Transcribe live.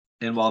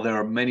And while there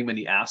are many,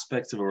 many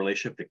aspects of a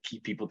relationship that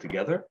keep people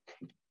together,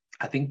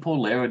 I think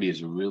polarity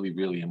is a really,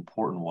 really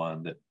important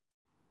one that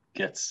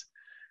gets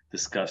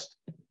discussed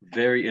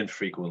very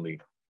infrequently.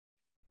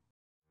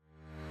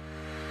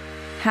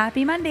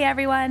 Happy Monday,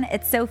 everyone.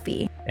 It's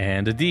Sophie.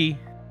 And Adi.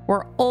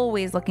 We're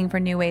always looking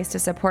for new ways to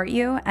support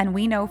you, and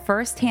we know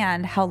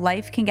firsthand how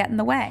life can get in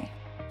the way.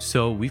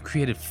 So we've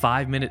created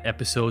 5-minute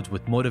episodes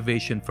with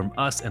motivation from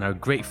us and our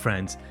great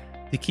friends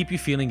to keep you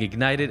feeling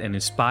ignited and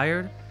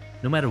inspired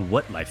no matter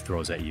what life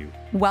throws at you.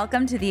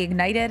 Welcome to the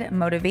Ignited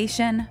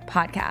Motivation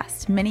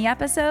Podcast. Mini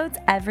episodes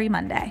every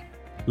Monday.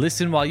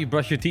 Listen while you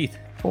brush your teeth.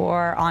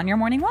 Or on your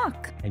morning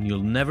walk. And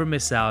you'll never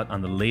miss out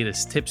on the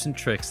latest tips and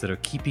tricks that are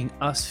keeping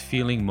us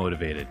feeling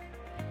motivated.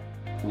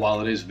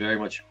 While it is very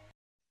much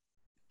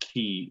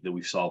key that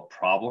we solve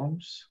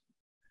problems,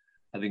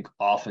 I think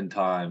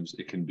oftentimes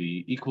it can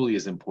be equally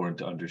as important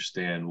to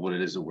understand what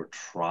it is that we're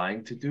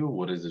trying to do,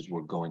 what it is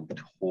we're going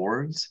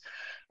towards.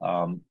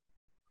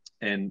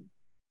 And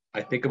I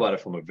think about it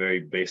from a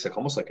very basic,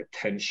 almost like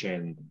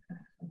attention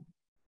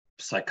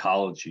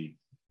psychology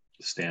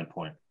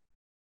standpoint.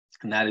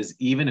 And that is,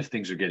 even if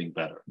things are getting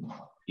better,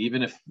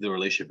 even if the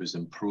relationship is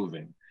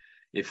improving,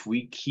 if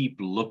we keep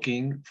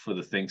looking for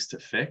the things to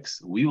fix,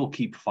 we will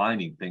keep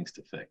finding things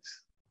to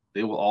fix.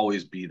 They will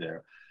always be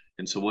there.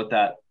 And so what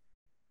that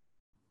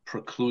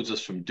precludes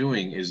us from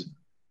doing is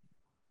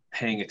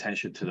paying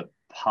attention to the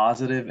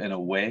positive in a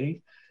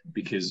way,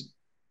 because,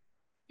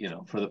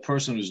 for the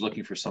person who's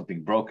looking for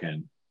something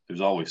broken, there's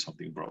always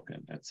something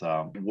broken. It's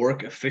a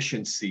work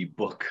efficiency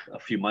book a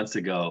few months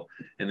ago,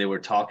 and they were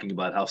talking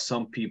about how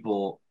some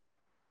people,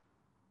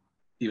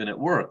 even at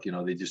work,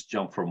 they just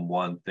jump from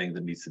one thing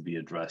that needs to be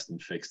addressed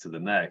and fixed to the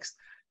next,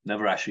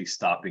 never actually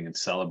stopping and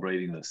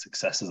celebrating the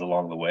successes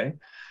along the way.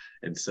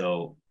 And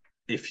so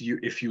if you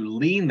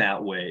lean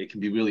that way, it can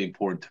be really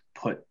important to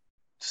put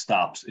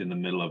stops in the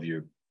middle of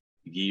your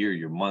year,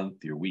 your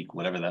month, your week,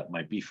 whatever that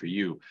might be for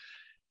you,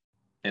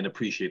 and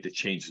appreciate the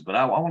changes. But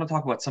I want to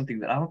talk about something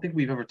that I don't think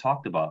we've ever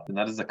talked about, and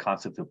that is the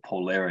concept of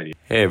polarity.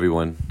 Hey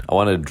everyone, I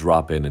want to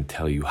drop in and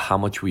tell you how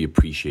much we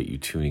appreciate you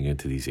tuning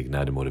into these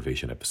Ignited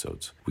Motivation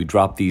episodes. We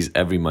drop these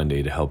every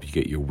Monday to help you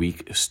get your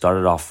week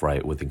started off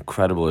right with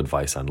incredible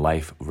advice on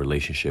life,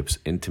 relationships,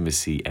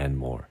 intimacy, and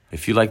more.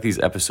 If you like these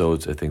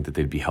episodes, I think that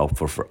they'd be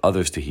helpful for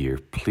others to hear.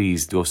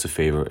 Please do us a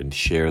favor and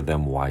share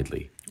them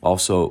widely.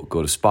 Also,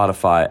 go to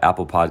Spotify,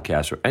 Apple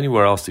Podcasts, or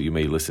anywhere else that you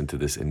may listen to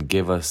this and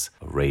give us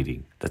a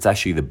rating. That's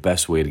actually the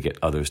best way to get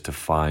others to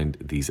find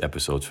these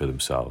episodes for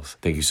themselves.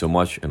 Thank you so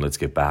much, and let's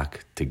get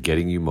back to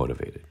getting you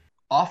motivated.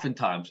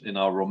 Oftentimes in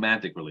our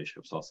romantic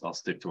relationships, I'll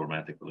stick to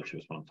romantic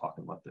relationships when I'm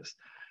talking about this.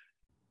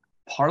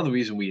 Part of the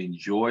reason we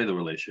enjoy the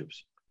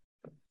relationships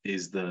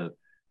is the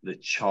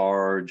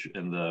charge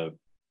and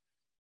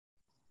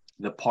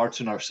the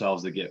parts in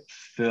ourselves that get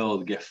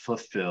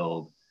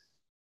fulfilled,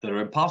 that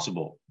are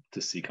impossible to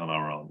seek on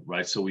our own,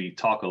 right? So we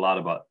talk a lot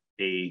about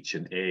H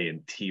and A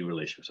and T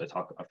relationships.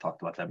 I've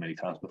talked about that many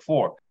times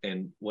before.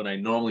 And when I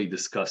normally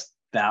discuss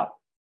that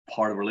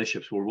part of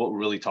relationships, what we're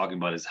really talking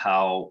about is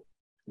how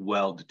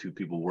well do two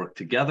people work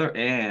together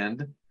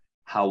and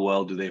how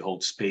well do they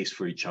hold space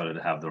for each other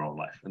to have their own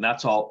life. And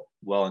that's all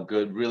well and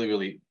good, really,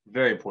 really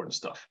very important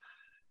stuff.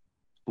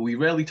 But we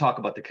rarely talk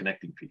about the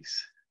connecting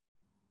piece.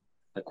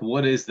 Like,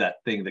 what is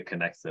that thing that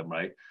connects them,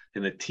 right?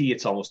 In the T,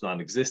 it's almost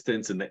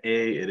non-existent. In the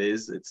A,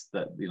 it's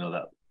that,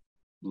 that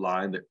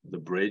line, the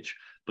bridge.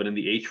 But in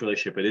the H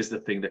relationship, it is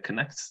the thing that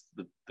connects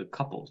the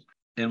couples.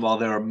 And while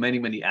there are many,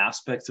 many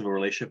aspects of a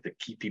relationship that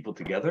keep people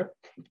together,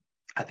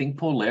 I think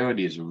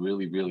polarity is a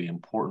really, really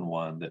important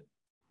one that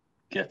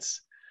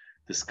gets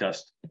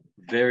discussed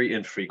very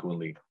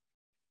infrequently.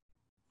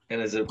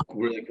 And as a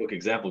really quick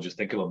example, just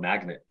think of a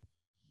magnet,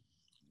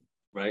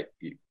 right?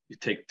 You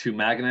take two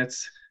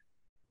magnets,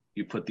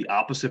 you put the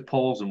opposite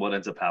poles, and what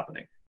ends up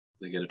happening?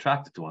 They get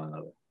attracted to one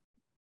another.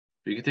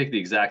 You can take the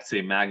exact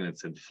same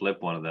magnets and flip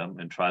one of them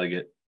and try to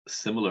get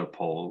similar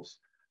poles,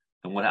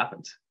 and what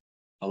happens?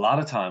 A lot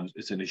of times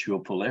it's an issue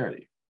of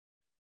polarity.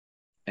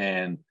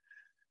 And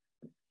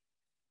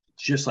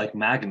just like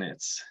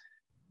magnets,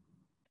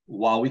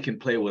 while we can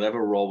play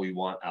whatever role we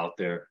want out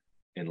there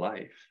in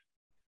life,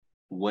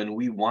 when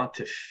we want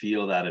to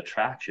feel that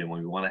attraction, when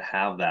we want to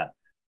have that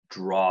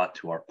draw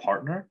to our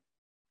partner,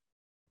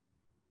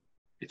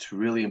 it's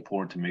really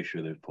important to make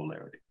sure there's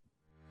polarity.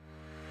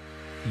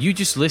 You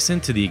just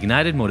listened to the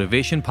Ignited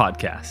Motivation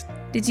Podcast.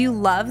 Did you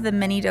love the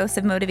mini dose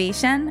of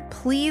motivation?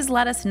 Please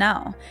let us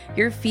know.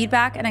 Your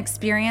feedback and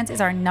experience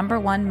is our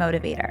 #1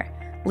 motivator.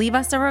 Leave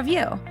us a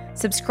review,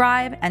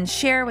 subscribe, and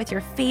share with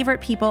your favorite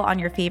people on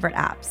your favorite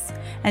apps.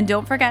 And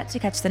don't forget to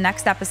catch the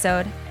next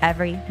episode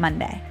every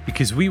Monday.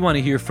 Because we want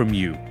to hear from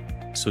you.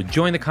 So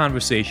join the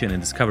conversation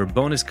and discover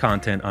bonus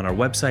content on our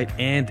website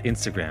and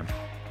Instagram.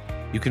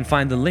 You can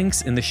find the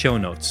links in the show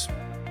notes.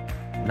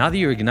 Now that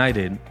you're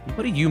ignited,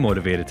 what are you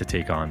motivated to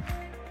take on?